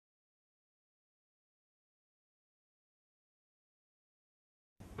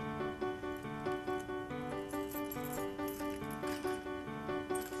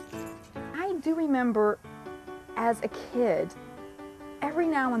do remember as a kid, every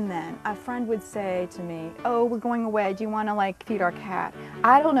now and then a friend would say to me, oh, we're going away, do you want to like feed our cat?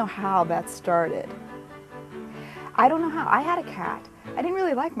 I don't know how that started. I don't know how. I had a cat. I didn't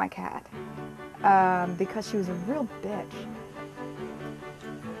really like my cat because she was a real bitch.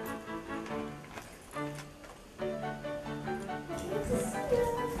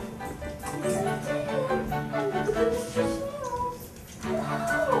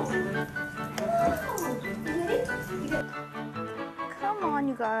 Come on,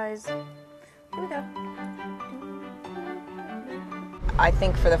 you guys. Here we go. I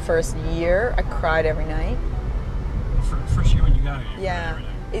think for the first year, I cried every night. First year when you got here? Yeah,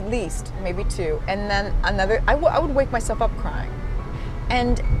 at least, maybe 2. And then another, I would wake myself up crying.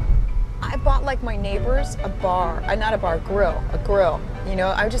 And I bought like my neighbors a bar, not a bar, a grill. You know,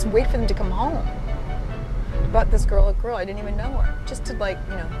 I would just wait for them to come home. I bought this girl a grill, I didn't even know her, just to like,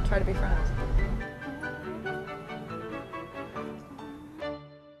 you know, try to be friends.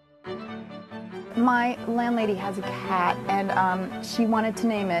 My landlady has a cat, and she wanted to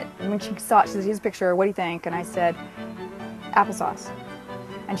name it. When she saw it, she said, here's a picture, what do you think? And I said, applesauce.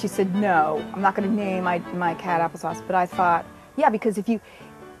 And she said, no, I'm not going to name my cat applesauce. But I thought, yeah, because if you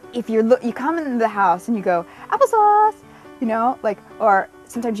come into the house and you go, applesauce, you know, like, or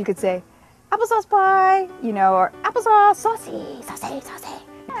sometimes you could say, applesauce pie, you know, or applesauce, saucy, saucy, saucy.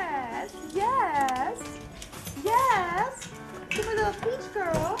 Yes, yes, yes, give me a little peach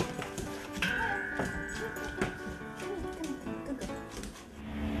girl.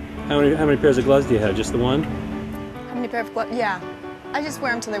 How many pairs of gloves do you have? Just the one? How many pairs of gloves? Yeah. I just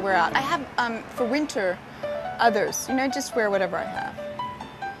wear them till they wear out. I have, for winter, others. You know, I just wear whatever I have.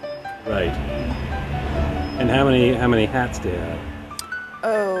 Right. And how many hats do you have?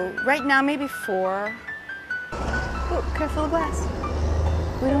 Oh, right now maybe 4. Oh, careful of glass.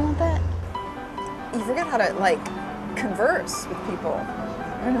 We don't want that. You forget how to, like, converse with people.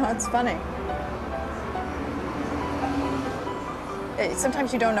 You know, it's funny.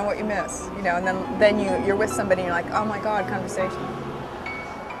 Sometimes you don't know what you miss, you know, and then you're with somebody and you're like, oh my God, conversation.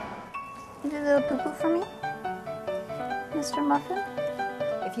 You did a little poo-poo for me, Mr. Muffin?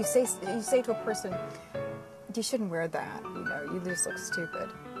 If you say to a person, you shouldn't wear that, you know, you just look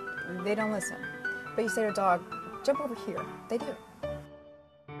stupid. They don't listen. But you say to a dog, jump over here. They do.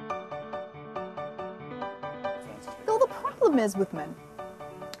 Well, the problem is with men,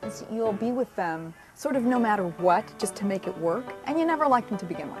 is you'll be with them sort of no matter what, just to make it work, and you never liked them to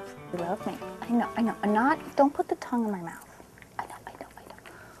begin with. You love me. I know. I'm not, don't put the tongue in my mouth.